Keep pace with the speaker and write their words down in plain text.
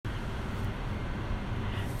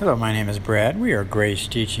Hello, my name is Brad. We are Grace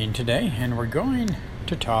Teaching today, and we're going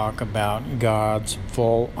to talk about God's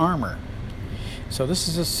full armor. So this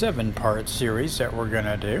is a 7-part series that we're going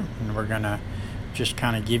to do, and we're going to just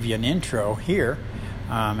kind of give you an intro here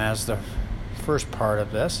as the first part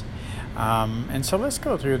of this. And so let's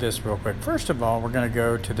go through this real quick. First of all, we're going to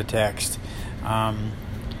go to the text.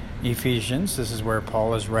 Ephesians, this is where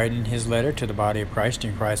Paul is writing his letter to the body of Christ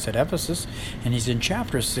in Christ at Ephesus, and he's in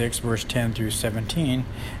chapter 6, verse 10 through 17,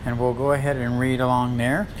 and we'll go ahead and read along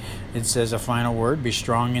there. It says, a final word, be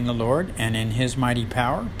strong in the Lord, and in his mighty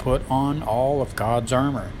power, put on all of God's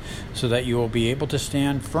armor, so that you will be able to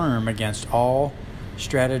stand firm against all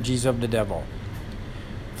strategies of the devil.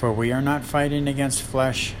 For we are not fighting against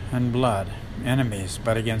flesh and blood, enemies,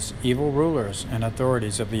 but against evil rulers and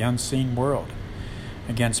authorities of the unseen world,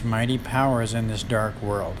 against mighty powers in this dark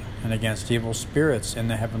world, and against evil spirits in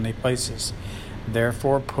the heavenly places.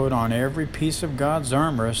 Therefore put on every piece of God's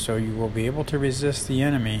armor, so you will be able to resist the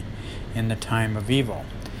enemy in the time of evil.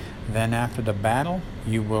 Then after the battle,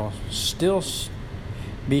 you will still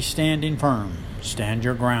be standing firm. Stand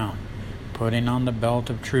your ground, putting on the belt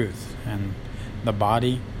of truth, and the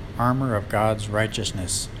body armor of God's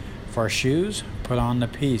righteousness. For shoes, put on the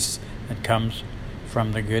peace that comes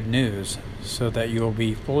from the good news, so that you will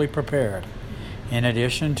be fully prepared. In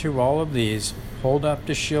addition to all of these, hold up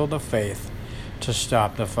the shield of faith to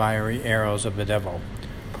stop the fiery arrows of the devil.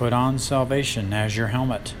 Put on salvation as your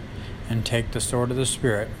helmet, and take the sword of the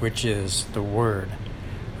Spirit, which is the Word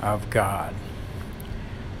of God.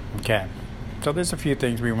 Okay, so there's a few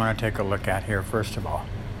things we want to take a look at here, first of all.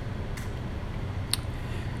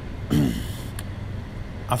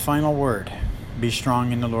 A final word. Be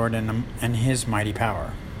strong in the Lord and his mighty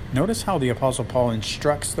power. Notice how the Apostle Paul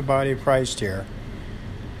instructs the body of Christ here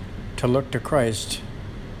to look to Christ,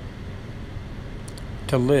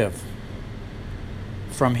 to live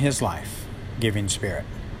from his life-giving spirit,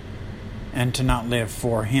 and to not live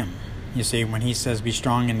for him. You see, when he says be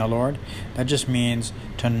strong in the Lord, that just means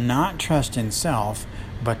to not trust in self,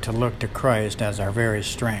 but to look to Christ as our very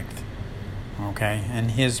strength, okay,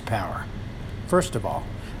 and his power. First of all,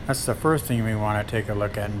 that's the first thing we want to take a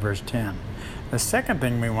look at in verse 10. The second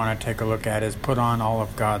thing we want to take a look at is put on all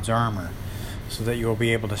of God's armor, so that you will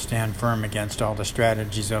be able to stand firm against all the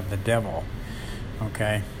strategies of the devil.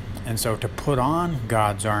 Okay? And so to put on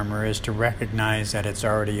God's armor is to recognize that it's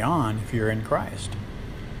already on if you're in Christ.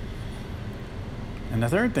 And the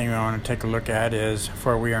third thing we want to take a look at is,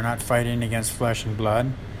 for we are not fighting against flesh and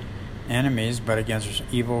blood, enemies, but against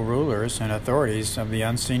evil rulers and authorities of the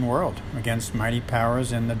unseen world, against mighty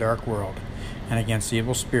powers in the dark world, and against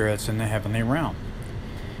evil spirits in the heavenly realm.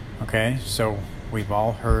 Okay, so we've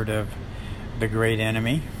all heard of the great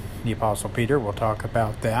enemy. The Apostle Peter will talk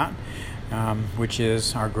about that, which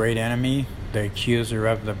is our great enemy, the accuser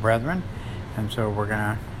of the brethren. And so we're going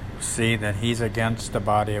to see that he's against the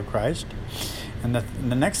body of Christ. And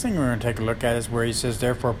the next thing we're going to take a look at is where he says,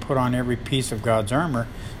 therefore put on every piece of God's armor,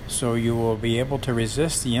 so you will be able to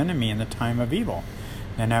resist the enemy in the time of evil.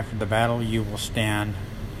 Then after the battle you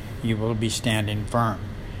will be standing firm.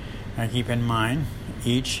 Now keep in mind,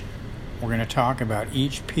 we're going to talk about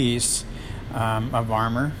each piece of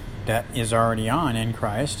armor that is already on in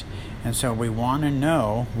Christ. And so we want to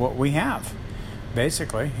know what we have.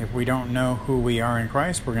 Basically, if we don't know who we are in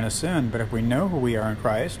Christ, we're going to sin. But if we know who we are in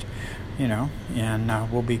Christ,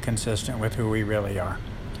 and we'll be consistent with who we really are.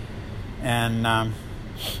 And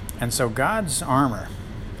so God's armor.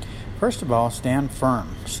 First of all, stand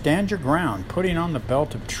firm. Stand your ground, putting on the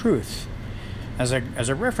belt of truth. As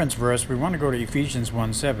a reference verse, we want to go to Ephesians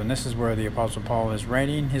 1:7. This is where the Apostle Paul is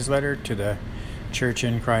writing his letter to the church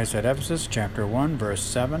in Christ at Ephesus, chapter 1, verse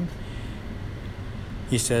 7.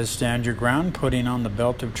 He says, stand your ground, putting on the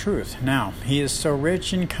belt of truth. Now, he is so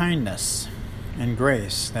rich in kindness and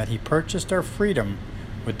grace that he purchased our freedom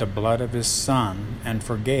with the blood of his Son and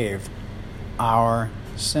forgave our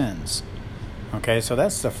sins. Okay, so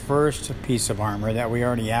that's the first piece of armor that we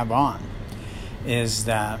already have on, is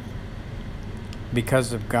that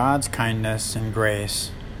because of God's kindness and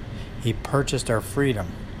grace, he purchased our freedom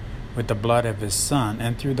with the blood of his Son,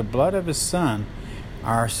 and through the blood of his Son,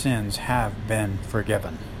 our sins have been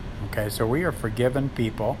forgiven. Okay, so we are forgiven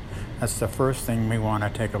people. That's the first thing we want to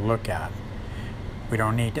take a look at. We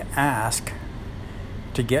don't need to ask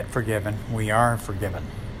to get forgiven. We are forgiven.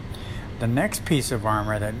 The next piece of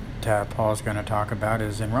armor that Paul's going to talk about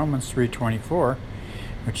is in Romans 3:24,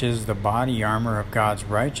 which is the body armor of God's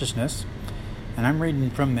righteousness. And I'm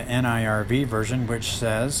reading from the NIRV version, which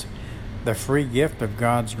says, the free gift of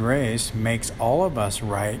God's grace makes all of us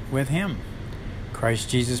right with him. Christ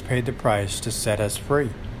Jesus paid the price to set us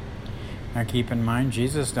free. Now keep in mind,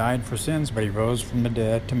 Jesus died for sins, but he rose from the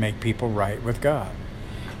dead to make people right with God.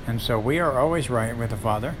 And so we are always right with the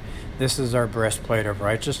Father. This is our breastplate of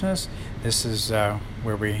righteousness. This is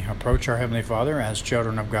where we approach our Heavenly Father as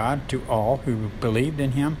children of God, to all who believed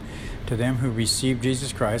in him, to them who received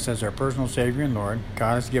Jesus Christ as our personal Savior and Lord.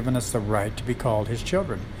 God has given us the right to be called his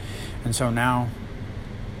children. And so now,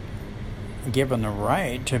 given the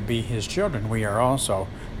right to be his children, we are also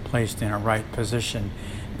placed in a right position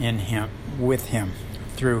in him, with him,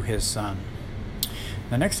 through his Son.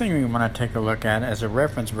 The next thing we want to take a look at as a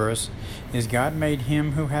reference verse is God made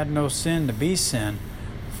him who had no sin to be sin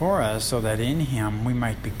for us, so that in him we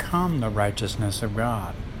might become the righteousness of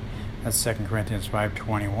God. That's 2 Corinthians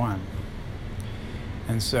 5:21.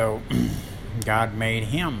 And so God made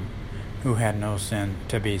him who had no sin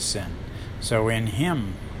to be sin, so in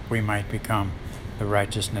him we might become the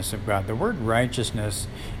righteousness of God. The word righteousness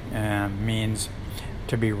means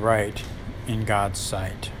to be right in God's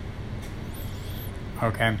sight.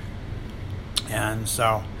 Okay? And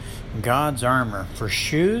so God's armor for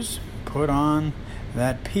shoes, put on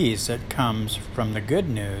that peace that comes from the good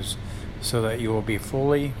news so that you will be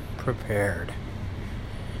fully prepared.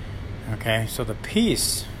 Okay? So the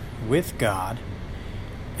peace with God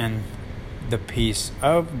and the peace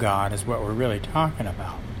of God is what we're really talking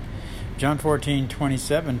about. John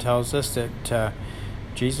 14:27 tells us that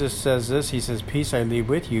Jesus says this. He says, "Peace I leave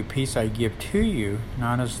with you, peace I give to you,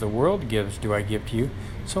 not as the world gives do I give to you.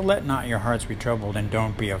 So let not your hearts be troubled, and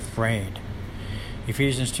don't be afraid."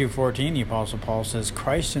 Ephesians 2:14, the Apostle Paul says,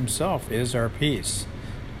 "Christ himself is our peace."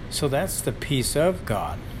 So that's the peace of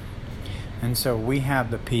God. And so we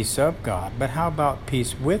have the peace of God. But how about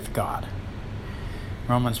peace with God?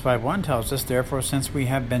 Romans 5:1 tells us, "Therefore, since we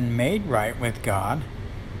have been made right with God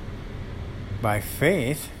by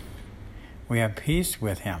faith, we have peace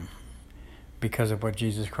with him because of what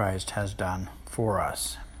Jesus Christ has done for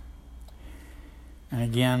us." And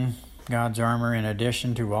again, God's armor, in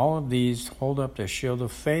addition to all of these, hold up the shield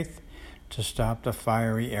of faith to stop the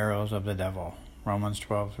fiery arrows of the devil. Romans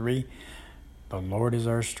 12:3, "The Lord is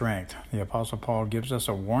our strength." The Apostle Paul gives us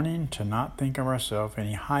a warning to not think of ourselves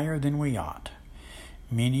any higher than we ought,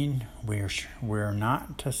 meaning we're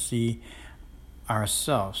not to see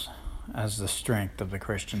ourselves as the strength of the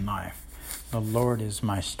Christian life. The Lord is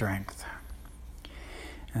my strength.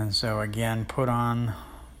 And so again, put on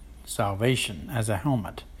salvation as a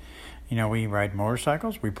helmet. You know, we ride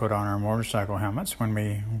motorcycles. We put on our motorcycle helmets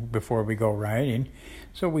before we go riding.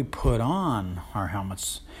 So we put on our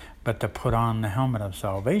helmets. But to put on the helmet of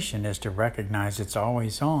salvation is to recognize it's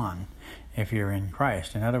always on if you're in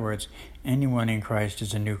Christ. In other words, anyone in Christ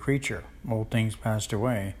is a new creature. Old things passed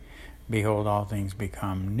away. Behold, all things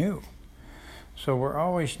become new. So we're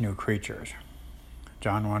always new creatures.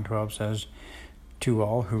 John 1:12 says, "To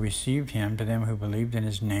all who received him, to them who believed in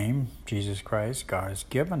his name, Jesus Christ, God has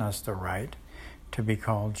given us the right to be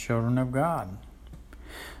called children of God."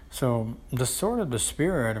 So the sword of the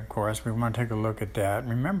Spirit, of course, we want to take a look at that.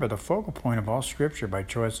 Remember, the focal point of all Scripture by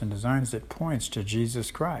choice and design is it points to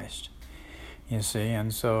Jesus Christ. You see,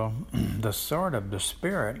 and so the sword of the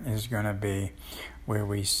Spirit is going to be where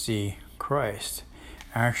we see Christ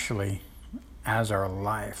actually as our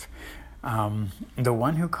life. The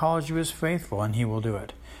one who calls you is faithful, and he will do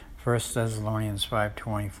it. 1 Thessalonians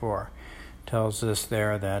 5:24 tells us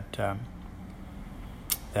there that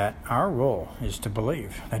our role is to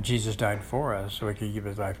believe that Jesus died for us so he could give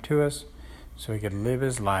his life to us, so he could live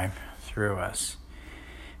his life through us.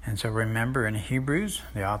 And so remember, in Hebrews,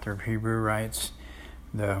 the author of Hebrew writes,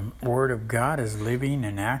 "The word of God is living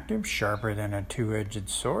and active, sharper than a two-edged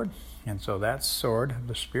sword." And so that sword of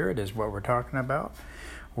the Spirit is what we're talking about,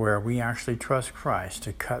 where we actually trust Christ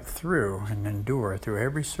to cut through and endure through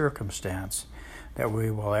every circumstance that we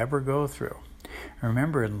will ever go through.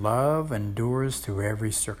 Remember, love endures through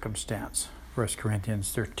every circumstance. 1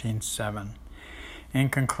 Corinthians 13:7. In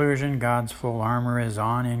conclusion, God's full armor is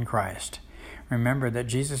on in Christ. Remember that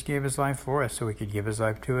Jesus gave his life for us so he could give his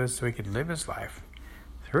life to us, so he could live his life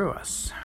through us.